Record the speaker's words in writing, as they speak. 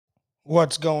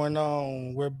What's going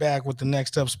on? We're back with the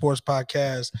NextUp Sports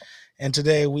Podcast, and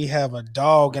today we have a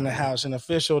dog in the house, an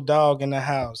official dog in the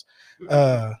house,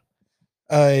 uh,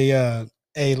 a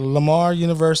Lamar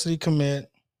University commit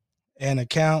and a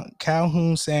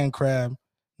Calhoun Sand Crab,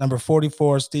 number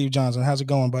 44, Steve Johnson. How's it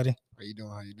going, buddy? How you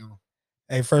doing? How you doing?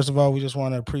 Hey, first of all, we just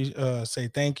want to say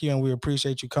thank you, and we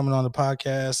appreciate you coming on the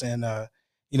podcast and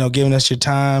giving us your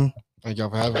time. Thank y'all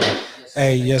for having me.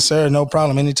 Hey, yes, sir. No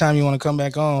problem. Anytime you want to come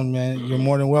back on, man, you're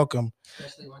more than welcome.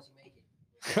 Especially once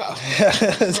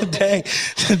you make dang,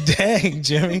 dang,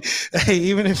 Jimmy. Hey,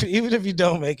 even if you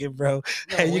don't make it, bro.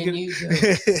 No, hey, when can. you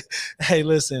do. Hey,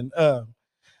 listen.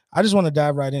 I just want to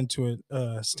dive right into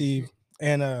it, Steve,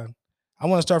 and I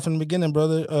want to start from the beginning,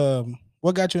 brother.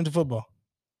 What got you into football?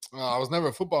 I was never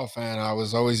a football fan. I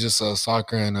was always just a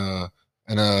soccer and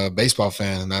a baseball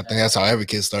fan, and I think that's how every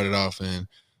kid started off. And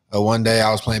one day I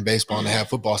was playing baseball and they had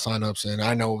football signups, and I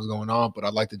didn't know what was going on, but I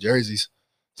liked the jerseys.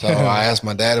 So I asked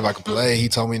my dad if I could play. He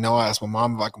told me no. I asked my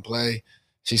mom if I can play.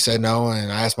 She said no,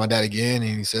 and I asked my dad again,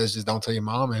 and he says, just don't tell your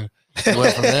mom, and we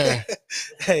went from there.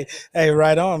 Hey,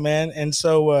 right on, man. And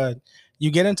so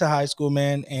you get into high school,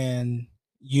 man, and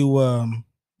you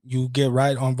get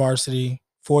right on varsity,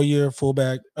 4-year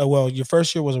fullback. Your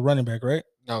first year was a running back, right?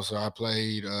 No, so I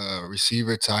played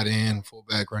receiver, tight end,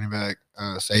 fullback, running back,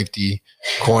 safety,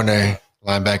 corner,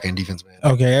 linebacker, and defensive end.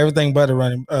 Okay, everything but a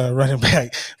running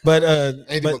back, but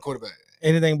Anything but quarterback.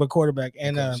 Anything but quarterback,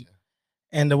 and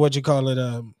what you call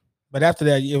it? But after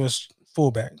that, it was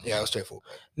fullback. Yeah, it was straight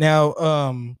fullback. Now,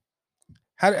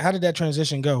 how did that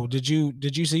transition go? Did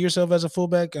you see yourself as a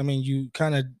fullback? I mean, you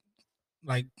kind of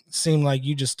like seemed like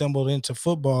you just stumbled into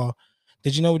football.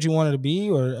 Did you know what you wanted to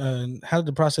be, or how did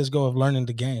the process go of learning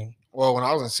the game? Well, when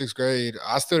I was in 6th grade,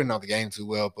 I still didn't know the game too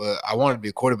well, but I wanted to be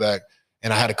a quarterback.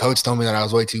 And I had a coach tell me that I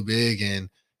was way too big, and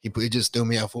he just threw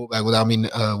me at fullback without me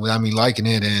liking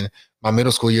it. And my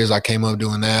middle school years, I came up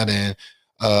doing that. And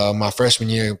my freshman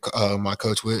year, my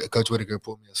Coach Whitaker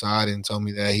pulled me aside and told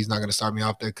me that he's not going to start me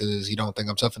off there because he don't think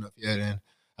I'm tough enough yet. And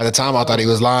at the time, I thought he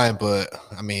was lying, but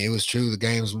I mean, it was true. The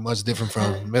game was much different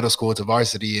from middle school to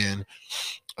varsity, and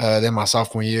then my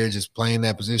sophomore year, just playing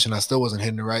that position, I still wasn't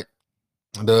hitting it right.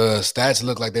 The stats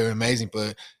looked like they were amazing,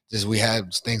 but just we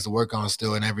had things to work on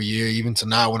still. And every year, even to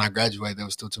now when I graduate, there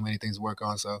was still too many things to work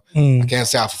on. So I can't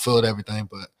say I fulfilled everything,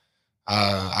 but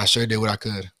I sure did what I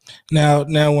could. Now,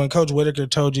 when Coach Whitaker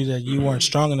told you that you weren't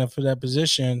strong enough for that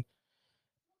position,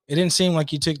 it didn't seem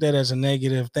like you took that as a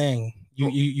negative thing.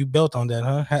 You built on that,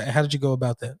 huh? How did you go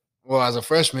about that? Well, as a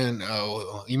freshman,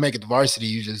 you make it to varsity,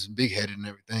 you just big-headed and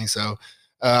everything. So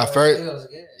It feels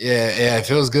good. yeah, it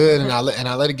feels good, and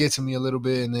I let it get to me a little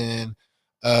bit, and then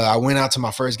I went out to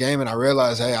my first game, and I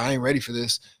realized, hey, I ain't ready for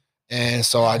this, and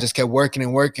so I just kept working,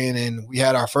 and we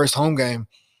had our first home game.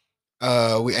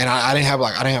 I didn't have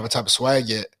a type of swag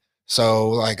yet,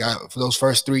 so for those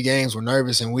first 3 games, we're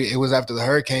nervous, and it was after the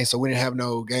hurricane, so we didn't have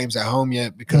no games at home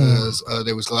yet because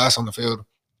there was glass on the field,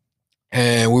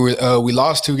 and we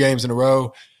lost 2 games in a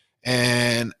row,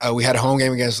 and we had a home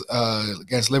game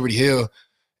against Liberty Hill.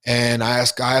 And I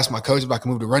asked my coach if I could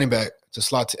move to running back to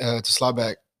slot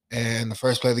back. And the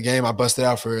first play of the game, I busted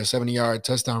out for a 70-yard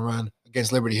touchdown run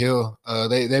against Liberty Hill.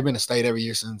 They've been a state every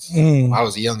year since I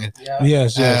was a youngin. Yeah.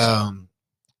 Yes.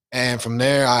 And from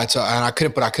there, I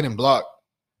couldn't block.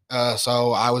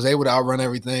 So I was able to outrun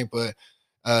everything. But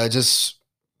just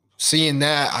seeing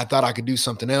that, I thought I could do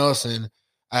something else. And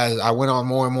as I went on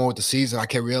more and more with the season, I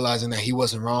kept realizing that he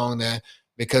wasn't wrong.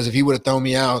 Because if he would have thrown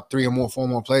me out 4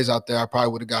 more plays out there, I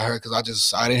probably would have got hurt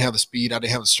because I didn't have the speed. I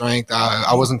didn't have the strength.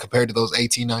 I wasn't compared to those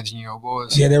 18, 19-year-old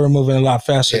boys. Yeah, they were moving a lot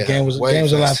faster. Yeah, The game was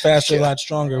a lot faster, a lot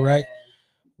stronger, right?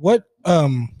 What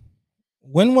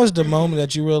when was the moment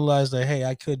that you realized that, hey,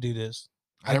 I could do this?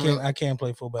 I can't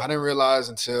play fullback. I didn't realize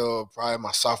until probably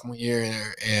my sophomore year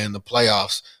and the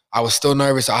playoffs. I was still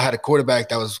nervous. I had a quarterback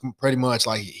that was pretty much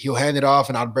like he'll hand it off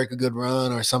and I'd break a good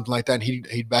run or something like that, and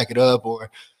he'd back it up. Or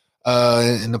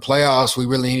in the playoffs, we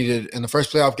really needed in the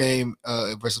first playoff game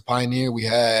versus Pioneer.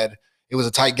 It was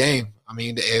a tight game. I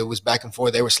mean, it was back and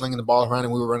forth. They were slinging the ball around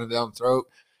and we were running down the throat.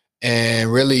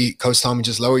 And really, Coach told me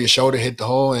just lower your shoulder, hit the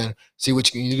hole, and see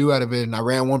what you can do out of it. And I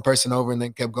ran one person over and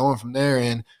then kept going from there.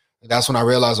 And that's when I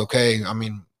realized, okay, I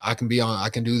mean, I can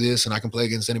do this, and I can play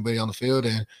against anybody on the field.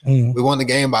 And we won the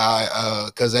game by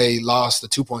because they lost the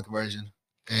 2-point conversion.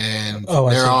 And from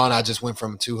there on, I just went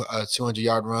from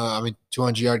 200-yard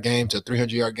game to a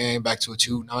 300-yard game, back to a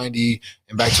 290,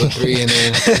 and back to a 3. And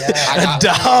then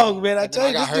I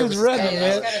told you, this dude's running,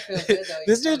 man.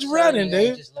 This dude's running,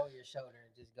 dude. Just lower your shoulder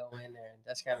and just go in there.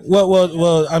 That's kind of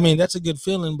well. I mean, that's a good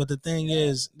feeling. But the thing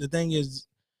is,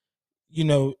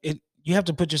 you have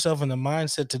to put yourself in the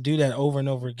mindset to do that over and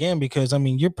over again because I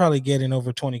mean you're probably getting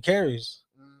over 20 carries,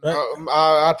 right?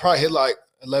 I'd probably hit like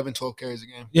 11, 12 carries a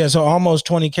game. Yeah, so almost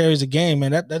 20 carries a game,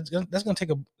 man. That's gonna take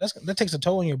that takes a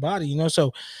toll on your body, you know.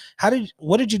 So,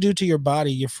 what did you do to your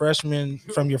body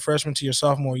from your freshman to your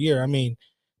sophomore year? I mean,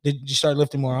 did you start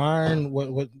lifting more iron?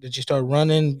 What did you start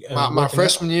running? My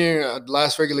freshman year, the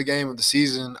last regular game of the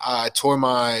season, I tore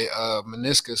my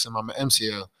meniscus and my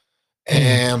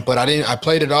MCL, but I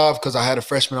played it off because I had a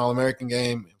freshman All-American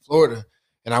game in Florida,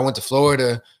 and I went to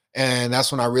Florida. And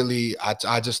that's when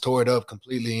I just tore it up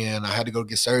completely, and I had to go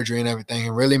get surgery and everything.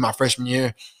 And really, my freshman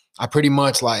year, I pretty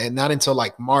much not until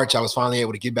like March, I was finally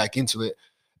able to get back into it.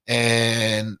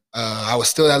 And I was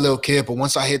still that little kid, but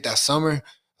once I hit that summer,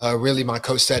 really my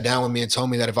coach sat down with me and told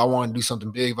me that if I wanted to do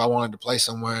something big, if I wanted to play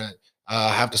somewhere,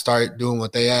 I have to start doing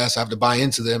what they asked. I have to buy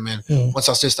into them. And once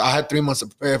I had 3 months to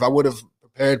prepare. If I would have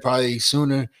prepared probably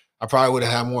sooner, I probably would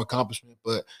have had more accomplishment.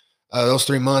 But those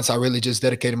 3 months, I really just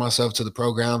dedicated myself to the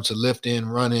program, to lifting,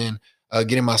 running,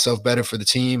 getting myself better for the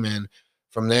team. And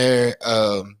from there,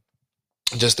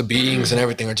 just the beatings and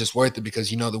everything are just worth it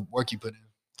because you know the work you put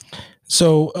in.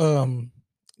 So,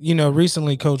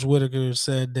 recently Coach Whitaker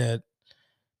said that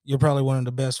you're probably one of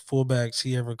the best fullbacks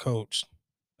he ever coached.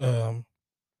 How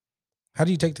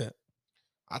do you take that?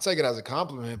 I take it as a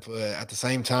compliment, but at the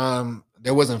same time,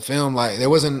 there wasn't film. Like there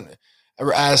wasn't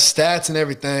as stats and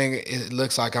everything. It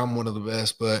looks like I'm one of the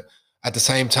best, but at the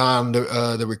same time,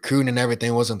 the recruiting and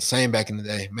everything wasn't the same back in the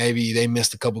day. Maybe they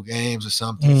missed a couple games or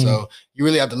something. So you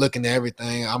really have to look into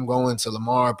everything. I'm going to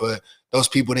Lamar, but those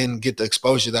people didn't get the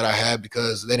exposure that I had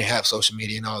because they didn't have social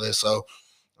media and all this. So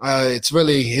it's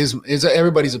really it's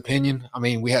everybody's opinion. I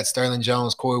mean, we had Sterling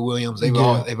Jones, Corey Williams. They've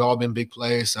all been big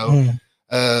players. So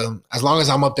as long as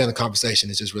I'm up there in the conversation,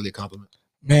 it's just really a compliment.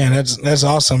 Man, that's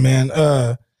awesome,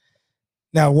 man.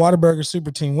 Now, Whataburger Super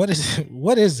Team, what is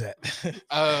that?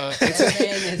 That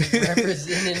man is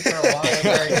representing for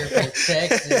Whataburger for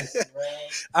Texas, bro.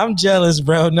 I'm jealous,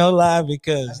 bro. No lie,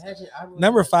 because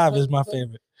number 5 is my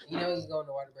favorite. You know, he's going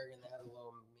to Whataburger and they have the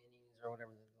little minis or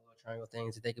whatever, the little triangle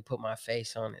things that they could put my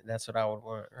face on it. That's what I would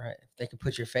want, right? If they could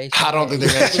put your face on it. I don't think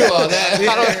they're going to do all that.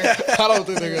 I don't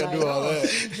think they're going to do all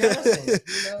that.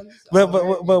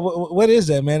 But what is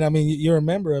that, man? I mean, you're a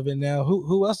member of it now.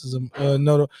 Who else is a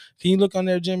notable? Can you look on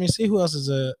there, Jimmy? See who else is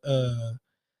a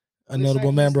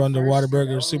notable member on the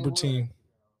Whataburger Super Team.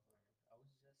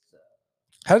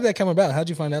 How did that come about? How did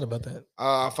you find out about that?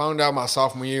 I found out my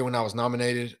sophomore year when I was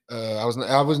nominated. I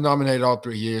was nominated all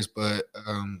 3 years, but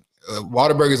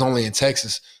Whataburger is only in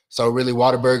Texas. So really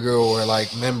Whataburger or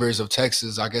like members of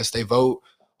Texas, I guess they vote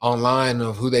online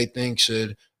of who they think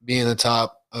should be in the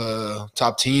top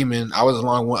team. And I was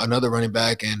along with another running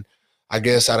back, and I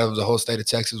guess out of the whole state of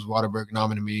Texas, Whataburger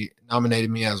nominated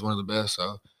me as one of the best.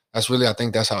 So I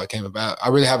think that's how it came about. I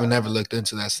really haven't ever looked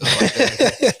into that stuff like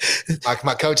that. Like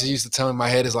my coaches used to tell me my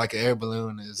head is like an air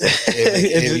balloon.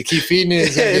 If you keep feeding it,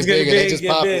 it's going to get bigger. They just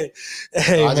pop it.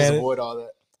 Hey, I just avoid all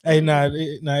that. Hey,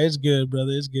 it's good,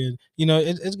 brother. It's good. You know,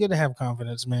 it's good to have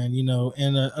confidence, man, you know,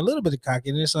 and a little bit of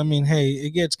cockiness. I mean, hey,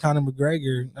 it gets Conor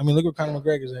McGregor. I mean, look where Conor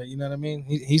McGregor's at. You know what I mean?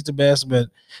 He's the best, but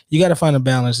you got to find a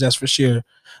balance. That's for sure.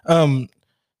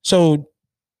 So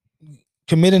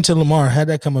committing to Lamar, how'd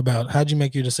that come about? How'd you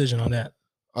make your decision on that?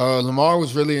 Lamar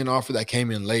was really an offer that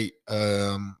came in late.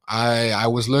 I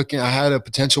was looking. I had a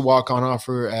potential walk-on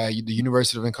offer at the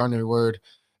University of Incarnate Word.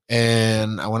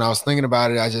 And when I was thinking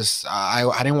about it, I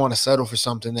didn't want to settle for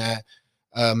something that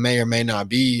may or may not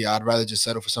be. I'd rather just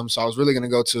settle for something. So I was really going to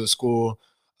go to a school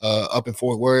up in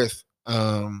Fort Worth.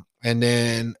 And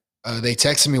then they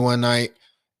texted me one night,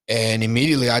 and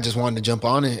immediately I just wanted to jump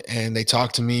on it. And they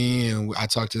talked to me, and I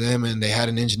talked to them, and they had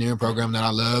an engineering program that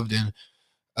I loved. And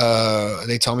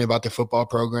they told me about their football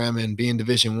program and being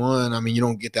Division I. I mean, you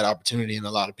don't get that opportunity in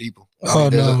a lot of people.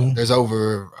 There's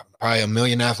over probably 1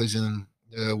 million athletes in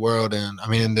the world, and I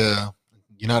mean in the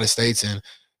United States, and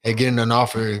they getting an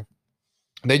offer.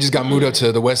 They just got moved up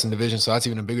to the Western Division, so that's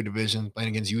even a bigger division, playing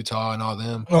against Utah and all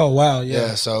them. Oh wow,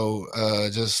 yeah. So I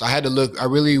had to look.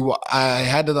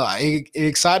 It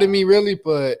excited me really,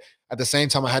 but at the same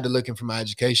time, I had to look in for my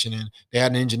education, and they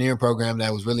had an engineering program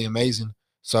that was really amazing.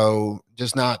 So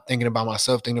just not thinking about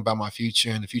myself, thinking about my future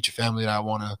and the future family that I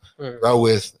want to grow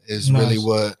with is really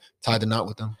what tied the knot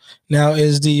with them. Now,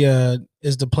 is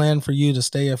the plan for you to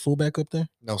stay at fullback up there?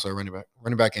 No, sir.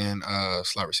 Running back and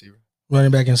slot receiver.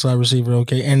 Running back and slot receiver.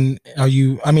 Okay. And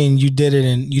you did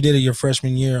it your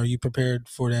freshman year. Are you prepared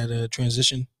for that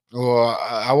transition? Well,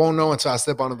 I won't know until I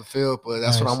step onto the field, but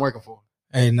that's what I'm working for.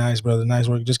 Hey, nice, brother. Nice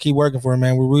work. Just keep working for it,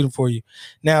 man. We're rooting for you.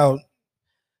 Now,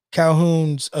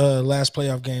 Calhoun's last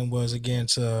playoff game was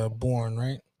against Bourne,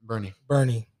 right? Bernie.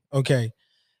 Okay.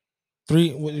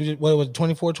 What was it,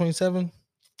 24-27?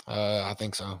 I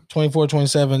think so.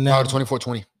 24-27. Now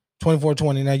 24-20.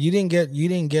 24-20. Now you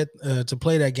didn't get to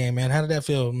play that game, man. How did that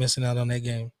feel missing out on that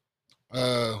game?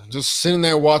 Just sitting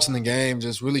there watching the game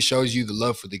just really shows you the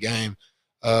love for the game.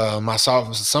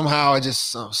 Myself somehow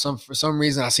for some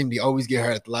reason I seem to always get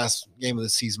hurt at the last game of the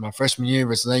season. My freshman year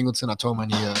versus Angleton, I tore my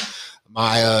knee.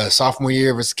 My sophomore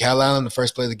year versus Cal Allen, the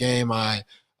first play of the game, I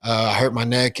hurt my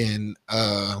neck and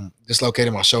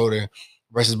dislocated my shoulder.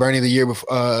 Versus Bernie the year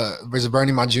before, versus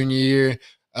Bernie my junior year,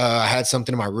 I had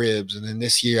something in my ribs, and then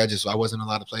this year I wasn't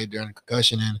allowed to play during the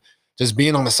concussion, and just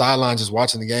being on the sideline, just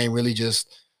watching the game, really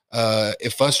just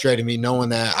it frustrated me knowing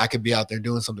that I could be out there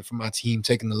doing something for my team,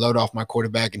 taking the load off my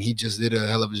quarterback, and he just did a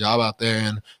hell of a job out there,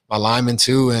 and my linemen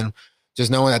too, and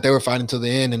just knowing that they were fighting to the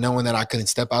end, and knowing that I couldn't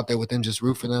step out there with them, just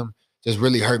root for them, just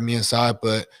really hurt me inside.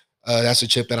 But that's a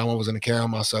chip that I was going to carry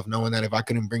on myself, knowing that if I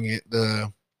couldn't bring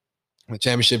the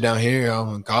championship down here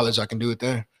in college, I can do it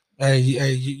there. Hey,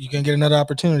 you can get another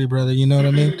opportunity, brother. You know what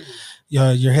I mean?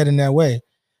 You're heading that way.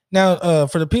 Now,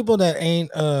 for the people that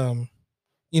ain't,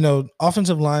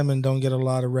 offensive linemen don't get a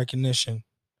lot of recognition.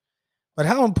 But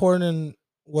how important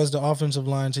was the offensive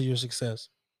line to your success?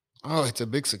 Oh, it's a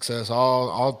big success.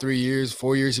 All 3 years,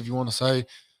 4 years, if you want to say.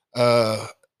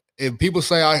 If people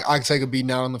say I take a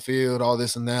beating out on the field, all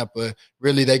this and that, but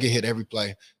really they get hit every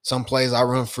play. Some plays I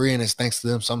run free, and it's thanks to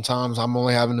them. Sometimes I'm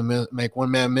only having to make one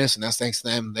man miss, and that's thanks to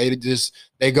them.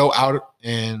 They go out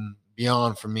and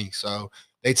beyond for me. So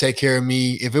they take care of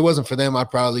me. If it wasn't for them,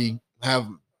 I'd probably have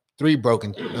 3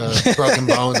 broken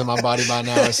bones in my body by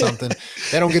now or something.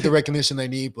 They don't get the recognition they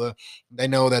need, but they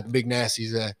know that the big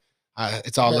nasties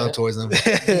it's all love towards them.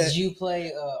 Did you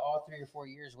play all 3 or 4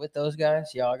 years with those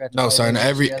guys? Y'all got to no, sir.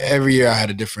 Every year I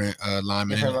had a different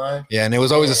lineman. Different line? Yeah, and it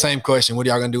was always the same question: what are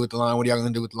y'all gonna do with the line? What are y'all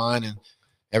gonna do with the line? And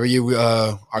every year we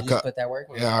put that work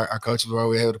in. Yeah, our coaches were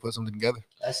always able to put something together.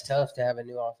 That's tough to have a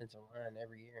new offensive line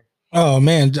every year. Oh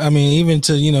man, I mean, even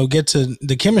to get to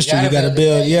the chemistry, you got to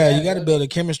build. Yeah, you got to build a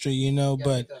chemistry,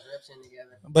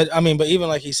 But I mean, but even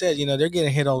like he said, they're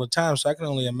getting hit all the time. So I can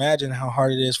only imagine how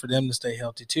hard it is for them to stay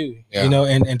healthy too. Yeah.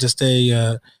 And to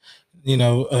stay,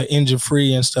 injury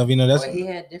free and stuff. That's. Well, he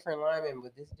had different linemen,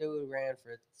 but this dude ran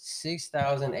for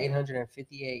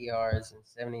 6,858 yards and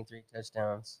 73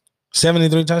 touchdowns.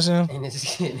 73 touchdowns in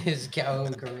his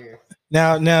Calhoun career.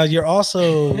 Now you're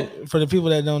also, for the people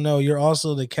that don't know, you're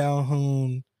also the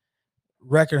Calhoun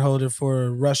record holder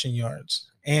for rushing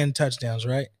yards and touchdowns,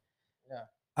 right? Yeah.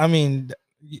 I mean,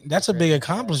 that's a big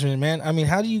accomplishment, man. I mean,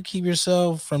 how do you keep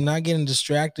yourself from not getting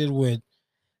distracted with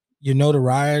your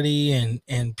notoriety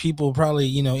and people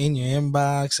probably, in your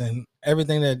inbox and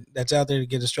everything that's out there to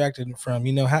get distracted from?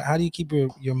 How do you keep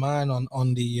your mind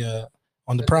on the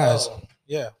prize?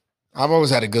 Yeah. I've always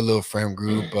had a good little friend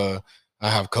group. I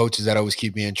have coaches that always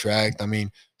keep me in track. I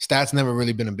mean, stats never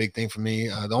really been a big thing for me.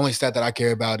 The only stat that I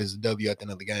care about is the W at the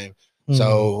end of the game. Mm-hmm.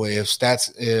 So if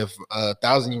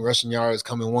 1,000 rushing yards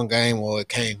come in one game, well, it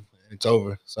came. It's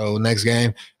over. So next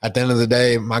game, at the end of the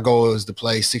day, my goal is to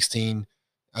play 16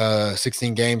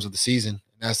 games of the season.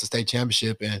 And that's the state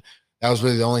championship. And that was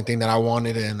really the only thing that I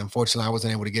wanted. And unfortunately, I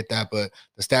wasn't able to get that. But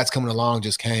the stats coming along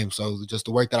just came. So just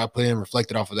the work that I put in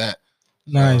reflected off of that.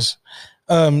 Nice.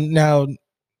 Now,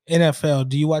 NFL.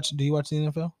 Do you watch the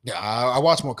NFL? Yeah, I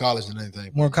watch more college than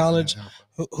anything. More college.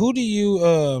 Who do you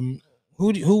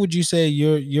who would you say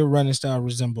your running style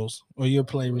resembles or your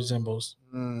play resembles?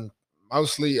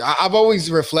 Mostly, I've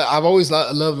always loved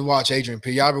to watch Adrian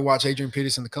Peterson. Y'all ever watch Adrian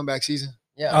Peterson the comeback season?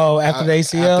 Yeah. Oh, after the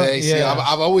ACL. After ACL. Yeah.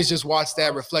 I've always just watched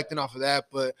that, reflecting off of that.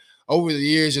 But over the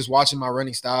years, just watching my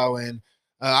running style, and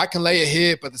I can lay a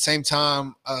hit, but at the same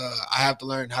time, I have to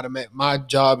learn how to make. My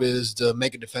job is to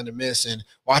make a defender miss. And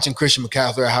watching Christian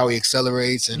McCaffrey, how he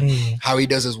accelerates and how he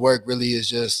does his work, really is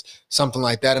just something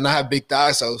like that. And I have big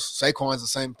thighs, so Saquon's the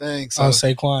same thing. So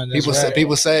Saquon.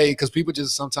 People say because people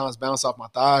just sometimes bounce off my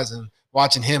thighs, and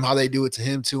watching him, how they do it to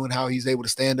him too, and how he's able to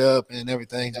stand up and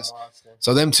everything.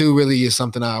 So them two really is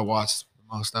something I watch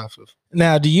the most of.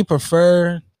 Now, do you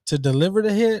prefer to deliver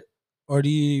the hit, or do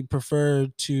you prefer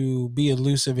to be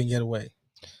elusive and get away?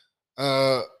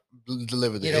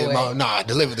 Deliver the hit.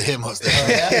 Deliver the hit most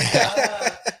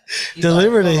definitely.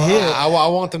 Deliver the hit. I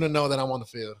want them to know that I'm on the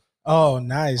field. Oh,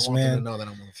 nice, man. Them to know that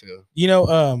I'm on the field.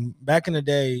 Back in the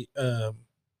day,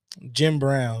 Jim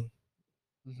Brown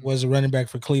was a running back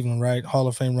for Cleveland, right? Hall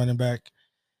of Fame running back.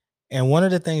 And one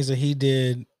of the things that he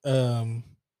did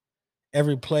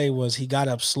every play was he got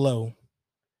up slow.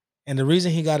 And the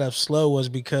reason he got up slow was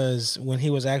because when he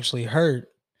was actually hurt,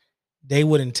 they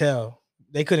wouldn't tell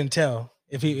they couldn't tell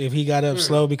if he got up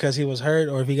slow because he was hurt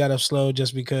or if he got up slow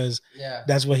just because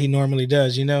that's what he normally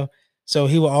does, you know. So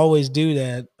he will always do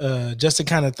that just to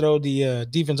kind of throw the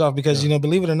defense off because, you know,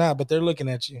 believe it or not, but they're looking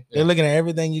at you. They're looking at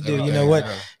everything you do. You know what?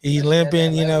 He's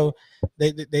limping, you know,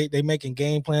 they making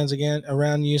game plans again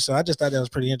around you. So I just thought that was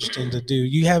pretty interesting to do.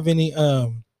 You have any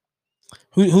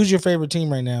who's your favorite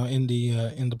team right now in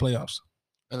the playoffs?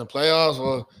 In the playoffs,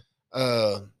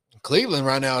 well, Cleveland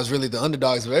right now is really the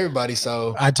underdogs of everybody.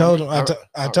 So I told him.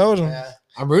 I told him. Yeah.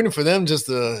 I'm rooting for them just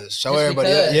to show just everybody.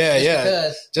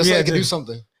 Because, just so they can do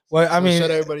something. Well, I mean,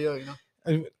 shut everybody up. You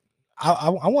know.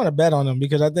 I want to bet on them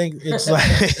because I think it's like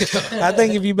I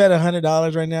think if you bet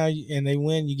 $100 right now and they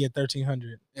win, you get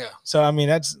 $1,300. Yeah. So I mean,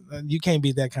 that's you can't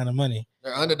beat that kind of money.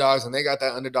 They're underdogs and they got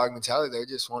that underdog mentality. They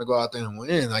just want to go out there and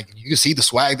win. Like you can see the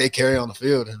swag they carry on the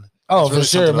field and. Oh, really for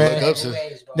sure, man.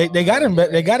 They got him.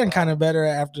 They got him kind of better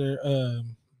after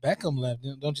Beckham left,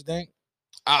 don't you think?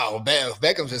 Oh,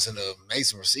 Beckham's just an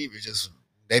amazing receiver. Just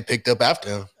they picked up after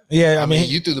him. Yeah, I mean,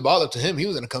 you threw the ball up to him. He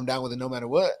was going to come down with it no matter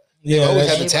what. Yeah, they always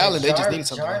had the talent. They just needed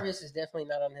something. Jarvis is definitely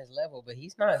not on his level, but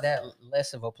he's not that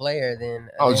less of a player than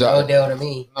Odell to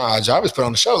me. Nah, Jarvis put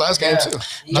on the show last game too.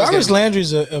 Jarvis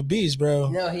Landry's a beast, bro.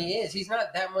 No, he is. He's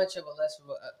not that much of a less of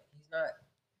a. He's not.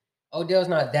 Odell's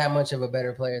not that much of a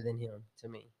better player than him to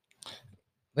me,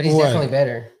 but he's definitely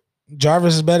better.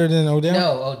 Jarvis is better than Odell?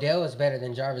 No, Odell is better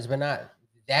than Jarvis, but not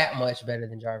that much better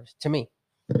than Jarvis to me.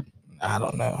 I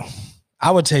don't know.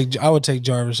 I would take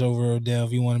Jarvis over Odell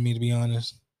if you wanted me to be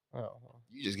honest. Oh,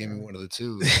 you just gave me one of the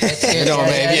two. You know,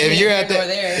 man. If you're at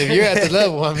the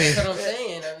level, I mean, that's what I'm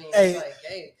saying. I mean, hey, it's like,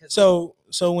 hey,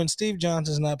 so when Steve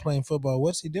Johnson's not playing football,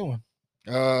 what's he doing?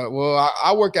 Well,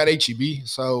 I work at HEB,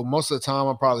 so most of the time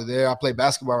I'm probably there. I play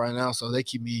basketball right now, so they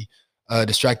keep me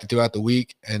distracted throughout the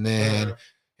week. And then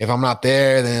if I'm not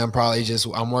there, then I'm probably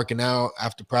I'm working out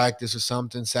after practice or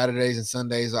something. Saturdays and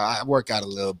Sundays, I work out a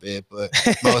little bit, but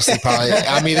mostly probably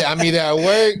I'm either at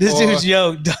work. This dude's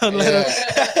yoked. Don't let him.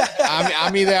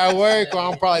 I'm either at work or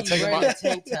I'm probably taking my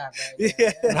tank top.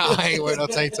 Right no, I ain't wearing no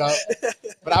tank top.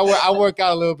 But I work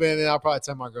out a little bit, and then I'll probably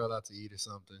take my girl out to eat or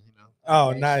something. You know.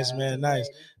 Oh, nice, man, nice.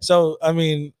 So, I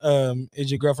mean, is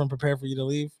your girlfriend prepared for you to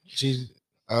leave? She's.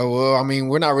 Well, I mean,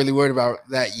 we're not really worried about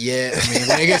that yet. I mean,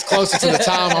 when it gets closer to the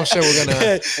time, I'm sure we're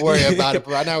gonna worry about it.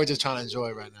 But right now, we're just trying to enjoy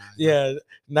it right now. Yeah,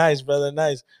 nice, brother,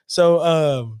 nice.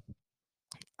 So,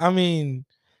 I mean,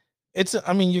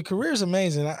 your career is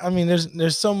amazing. I mean,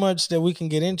 there's so much that we can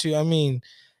get into. I mean,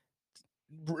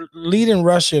 leading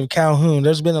rush of Calhoun,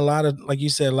 there's been a lot of, like you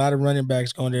said, a lot of running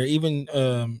backs going there. Even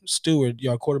Stewart,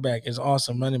 your quarterback, is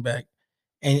awesome running back,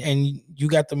 and you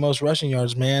got the most rushing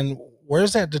yards, man.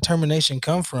 Where's that determination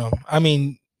come from? I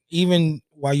mean, even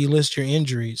while you list your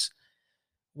injuries,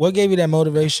 what gave you that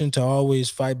motivation to always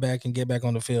fight back and get back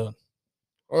on the field?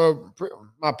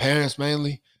 My parents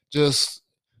mainly. Just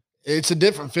it's a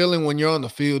different feeling when you're on the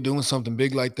field doing something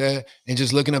big like that and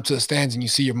just looking up to the stands and you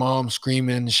see your mom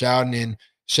screaming and shouting and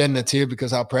shedding a tear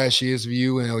because how proud she is of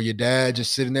you, and or your dad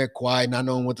just sitting there quiet, not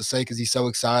knowing what to say because he's so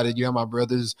excited. You have my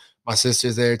brothers, my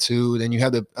sister's there too. Then you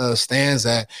have the stands.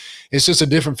 That it's just a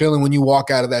different feeling when you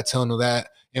walk out of that tunnel, that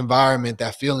environment,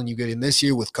 that feeling you get. And this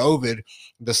year with COVID,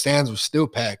 the stands were still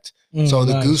packed. So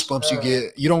the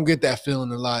goosebumps you don't get that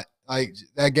feeling a lot. Like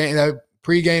that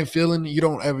pregame feeling, you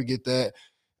don't ever get that.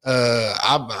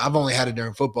 I've only had it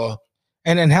during football.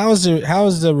 And how is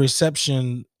the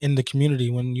reception in the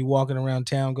community when you walking around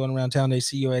town, going around town? They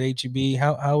see you at HEB.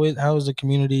 How is the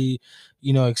community,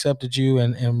 accepted you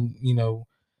and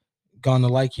gone to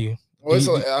like you? Well,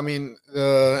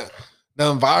 the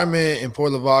environment in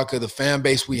Port Lavaca, the fan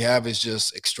base we have is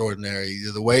just extraordinary.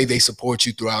 The way they support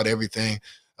you throughout everything.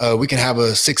 We can have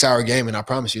a 6-hour game, and I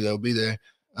promise you they'll be there.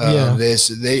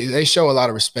 They show a lot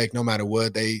of respect no matter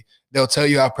what. They'll tell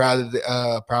you how proud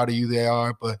of you they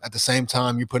are, but at the same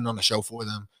time, you're putting on a show for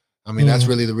them. I mean, that's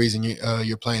really the reason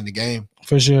you're playing the game.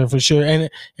 For sure. And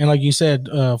like you said,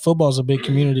 football is a big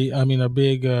community. I mean, a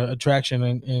big attraction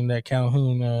in that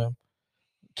Calhoun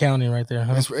county right there.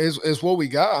 Huh? It's what we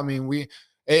got. I mean, we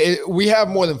have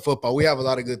more than football. We have a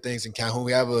lot of good things in Calhoun.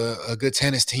 We have a good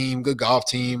tennis team, good golf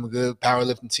team, a good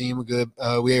powerlifting team,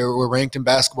 we're ranked in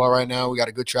basketball right now. We got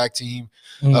a good track team,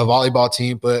 a volleyball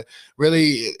team, but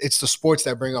really it's the sports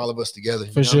that bring all of us together.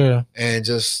 For sure. And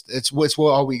just it's what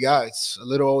all we got. It's a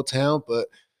little old town, but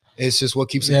it's just what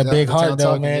keeps it. Big heart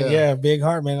though, man. Yeah, big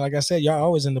heart, man. Like I said, y'all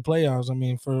always in the playoffs. I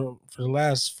mean, for the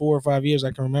last 4 or 5 years,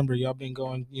 I can remember y'all been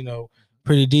going,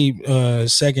 pretty deep,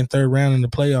 second, third round in the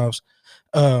playoffs.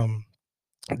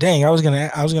 Dang, I was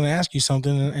gonna ask you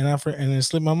something and it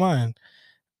slipped my mind.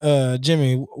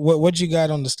 Jimmy, what you got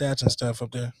on the stats and stuff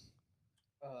up there?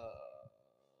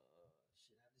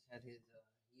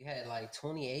 You had like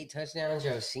 28 touchdowns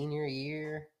your senior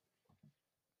year.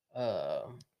 Yeah,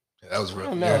 that was real. I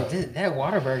don't know. That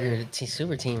Whataburger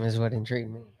super team is what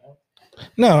intrigued me.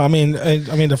 No, I mean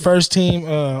the first team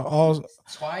all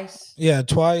twice. Yeah,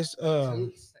 twice.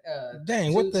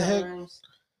 Dang, what the heck?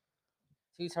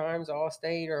 2 times all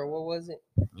state, or what was it?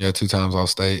 Yeah, 2 times all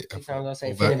state. 2 times all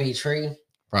state. Finna be Tree.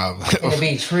 Probably. Finna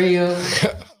be Trio.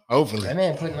 Hopefully. That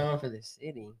man putting on for the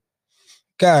city.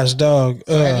 Gosh, dog.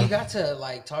 So have you got to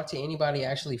like talk to anybody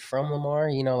actually from Lamar?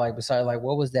 You know, like besides, like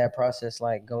what was that process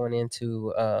like going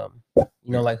into,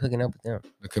 like hooking up with them?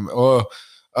 Well,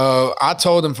 I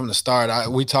told him from the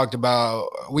start. We talked a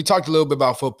little bit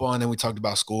about football, and then we talked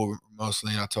about school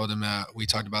mostly. And I told him that we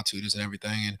talked about tutors and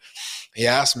everything. And he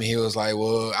asked me, he was like,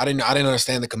 "Well, I didn't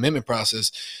understand the commitment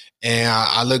process." And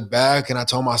I looked back and I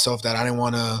told myself that I didn't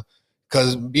want to.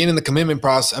 Because being in the commitment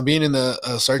process, being in the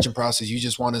searching process, you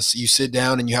just want to, you sit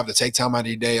down and you have to take time out of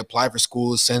your day, apply for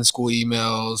schools, send school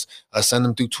emails, send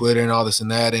them through Twitter and all this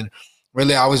and that. And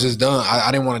really, I was just done.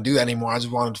 I didn't want to do that anymore. I just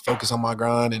wanted to focus on my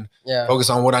grind and focus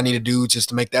on what I need to do just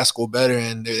to make that school better.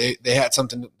 And they had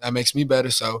something that makes me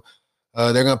better. So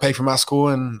they're going to pay for my school,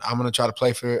 and I'm going to try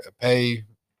to pay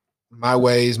my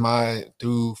ways,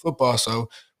 through football. So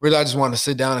really, I just wanted to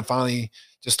sit down and finally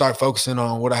just start focusing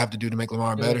on what I have to do to make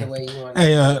Lamar better.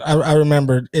 Hey, I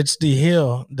remember it's the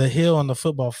hill on the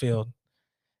football field.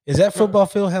 Is that football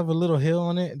field have a little hill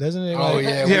on it? Doesn't it? Oh,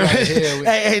 yeah. We got a hill.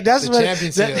 Hey, that's the what.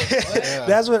 Champions Hill. Yeah.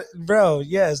 That's what, bro.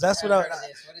 Yes, that's what I. What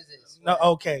is this? No,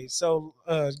 okay. So,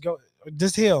 go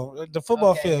this hill, the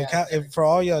football field. For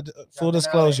all y'all, full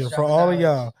disclosure, for all of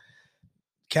y'all,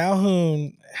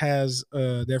 Calhoun has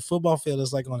their football field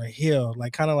is like on a hill,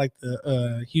 like kind of like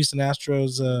the Houston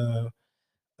Astros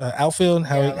outfield,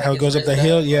 how it goes up the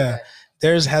hill. Yeah.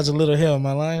 Theirs has a little hill. Am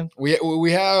I lying? We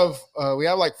have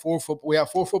like 4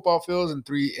 football fields and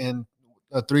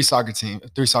 3 soccer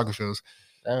fields.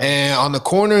 Damn. And on the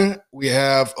corner we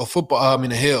have a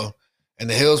hill, and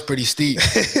the hill's pretty steep.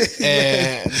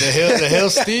 And the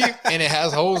hill's steep and it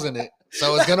has holes in it.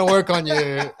 So it's gonna work on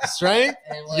your strength,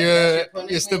 your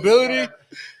stability,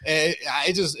 and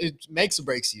it makes or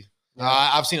breaks you.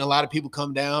 I've seen a lot of people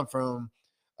come down from.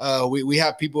 We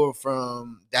have people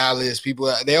from Dallas.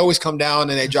 They always come down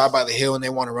and they drive by the hill and they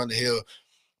want to run the hill,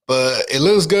 but it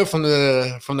looks good from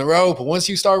the road. But once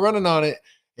you start running on it,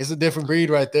 it's a different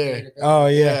breed right there. Oh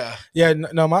yeah.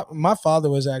 No, my father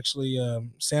was actually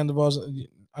Sandoval's.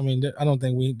 I mean, I don't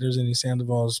think there's any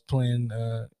Sandovals playing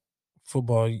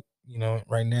football.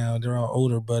 Right now they're all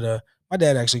older. But my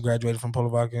dad actually graduated from Polo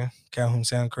Vaca, Calhoun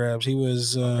Sound Crabs. He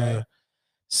was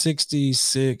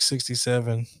 66,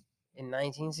 67. In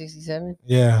 1967?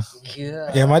 Yeah.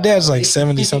 Yeah, my dad's like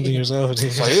 70 something years old.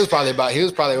 So he was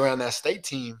probably around that state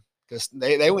team, because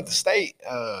they went to state.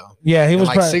 Yeah, he was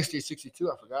like probably 60,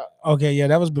 62, I forgot. Okay, yeah,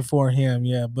 that was before him.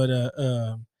 Yeah, but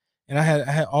and I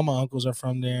had all my uncles are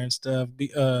from there and stuff. They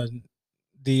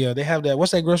have that,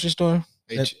 what's that grocery store?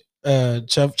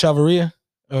 Chavaria.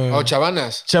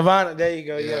 Chavanas. Chavana, there you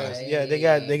go. Yeah.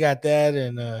 They got that,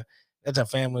 and that's a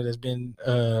family that's been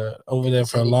over there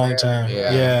for a long time.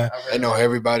 Yeah. They know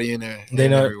everybody in there. They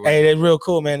know. Hey, they're real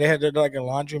cool, man. They're like a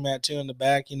laundromat too in the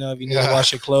back. If you need to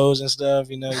wash your clothes and stuff,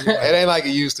 it ain't like it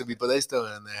used to be, but they still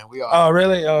in there. We all. Oh,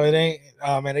 really? Oh, it ain't.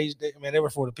 Oh, man. They were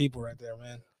for the people right there,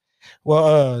 man.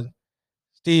 Well,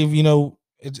 Steve,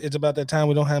 it's about that time.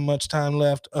 We don't have much time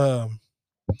left.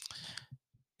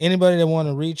 Anybody that want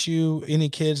to reach you, any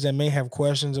kids that may have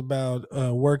questions about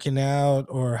working out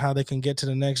or how they can get to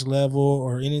the next level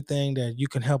or anything that you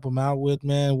can help them out with,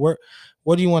 man, what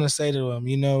do you want to say to them?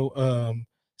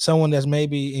 Someone that's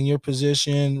maybe in your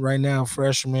position right now,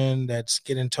 freshman, that's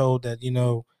getting told that,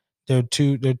 they're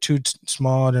too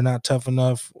small, they're not tough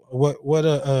enough. What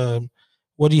do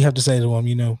you have to say to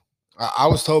them? I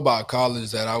was told by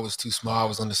college that I was too small, I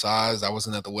was undersized, I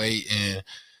wasn't at the weight, and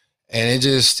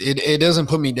it doesn't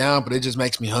put me down, but it just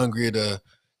makes me hungry to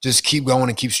just keep going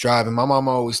and keep striving. My mom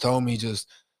always told me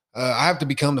I have to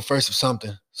become the first of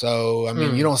something. So, I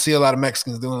mean, you don't see a lot of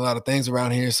Mexicans doing a lot of things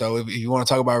around here. So if you want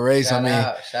to talk about race, shout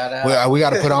out. We got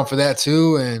to put on for that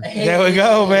too. And there we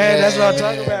go, man. That's what I'm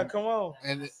talking about. Come on.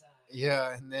 And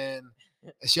then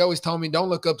she always told me, don't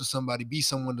look up to somebody, be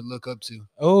someone to look up to.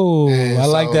 Oh, I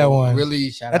like that one.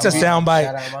 Really, that's a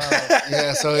soundbite.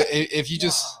 Yeah. So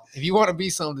if you want to be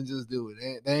something, just do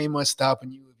it. There ain't much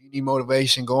stopping you. If you need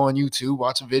motivation, go on YouTube,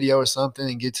 watch a video or something,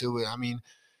 and get to it. I mean,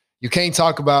 you can't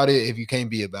talk about it if you can't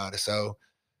be about it. So,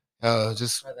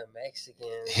 just for the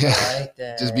Mexicans, I like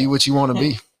that. Just be what you want to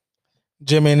be.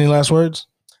 Jimmy, any last words?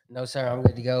 No, sir. I'm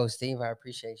good to go. Steve, I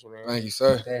appreciate you, man. Thank you,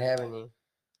 sir. Good having you.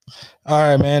 All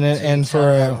right, man. And for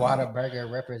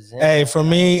Whataburger represent. hey, for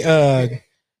me, we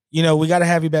got to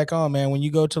have you back on, man. When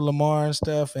you go to Lamar and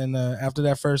stuff, and after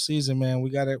that first season, man, we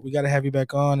gotta have you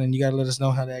back on, and you gotta let us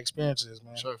know how that experience is,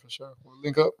 man. For sure. We'll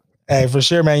link up. Hey, for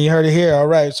sure, man. You heard it here. All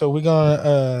right, so we're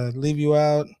gonna leave you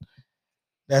out.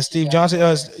 That's Steve Johnson.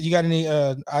 You got any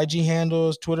IG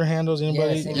handles, Twitter handles?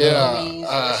 Anybody? Shout out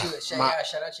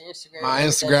your Instagram. My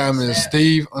Instagram is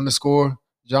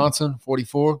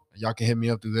Steve_Johnson44. Y'all can hit me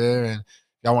up through there, and if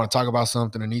y'all want to talk about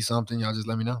something or need something, y'all just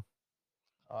let me know.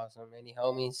 Awesome. Any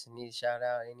homies need a shout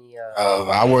out? Any?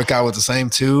 I work out with the same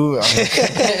two,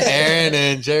 Aaron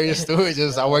and Jerry Stewart.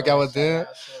 I work out with them.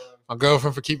 My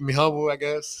girlfriend for keeping me humble, I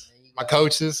guess. My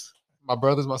coaches, my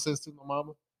brothers, my sisters, my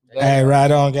mama. Hey, right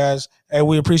on, guys. Hey,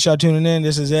 we appreciate y'all tuning in.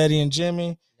 This is Eddie and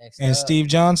Jimmy and Steve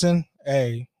Johnson.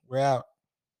 Hey, we're out.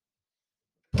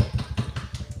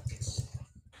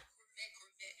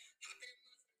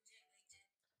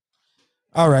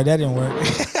 All right, that didn't work.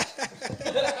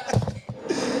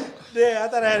 Yeah, I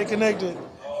thought I had it connected.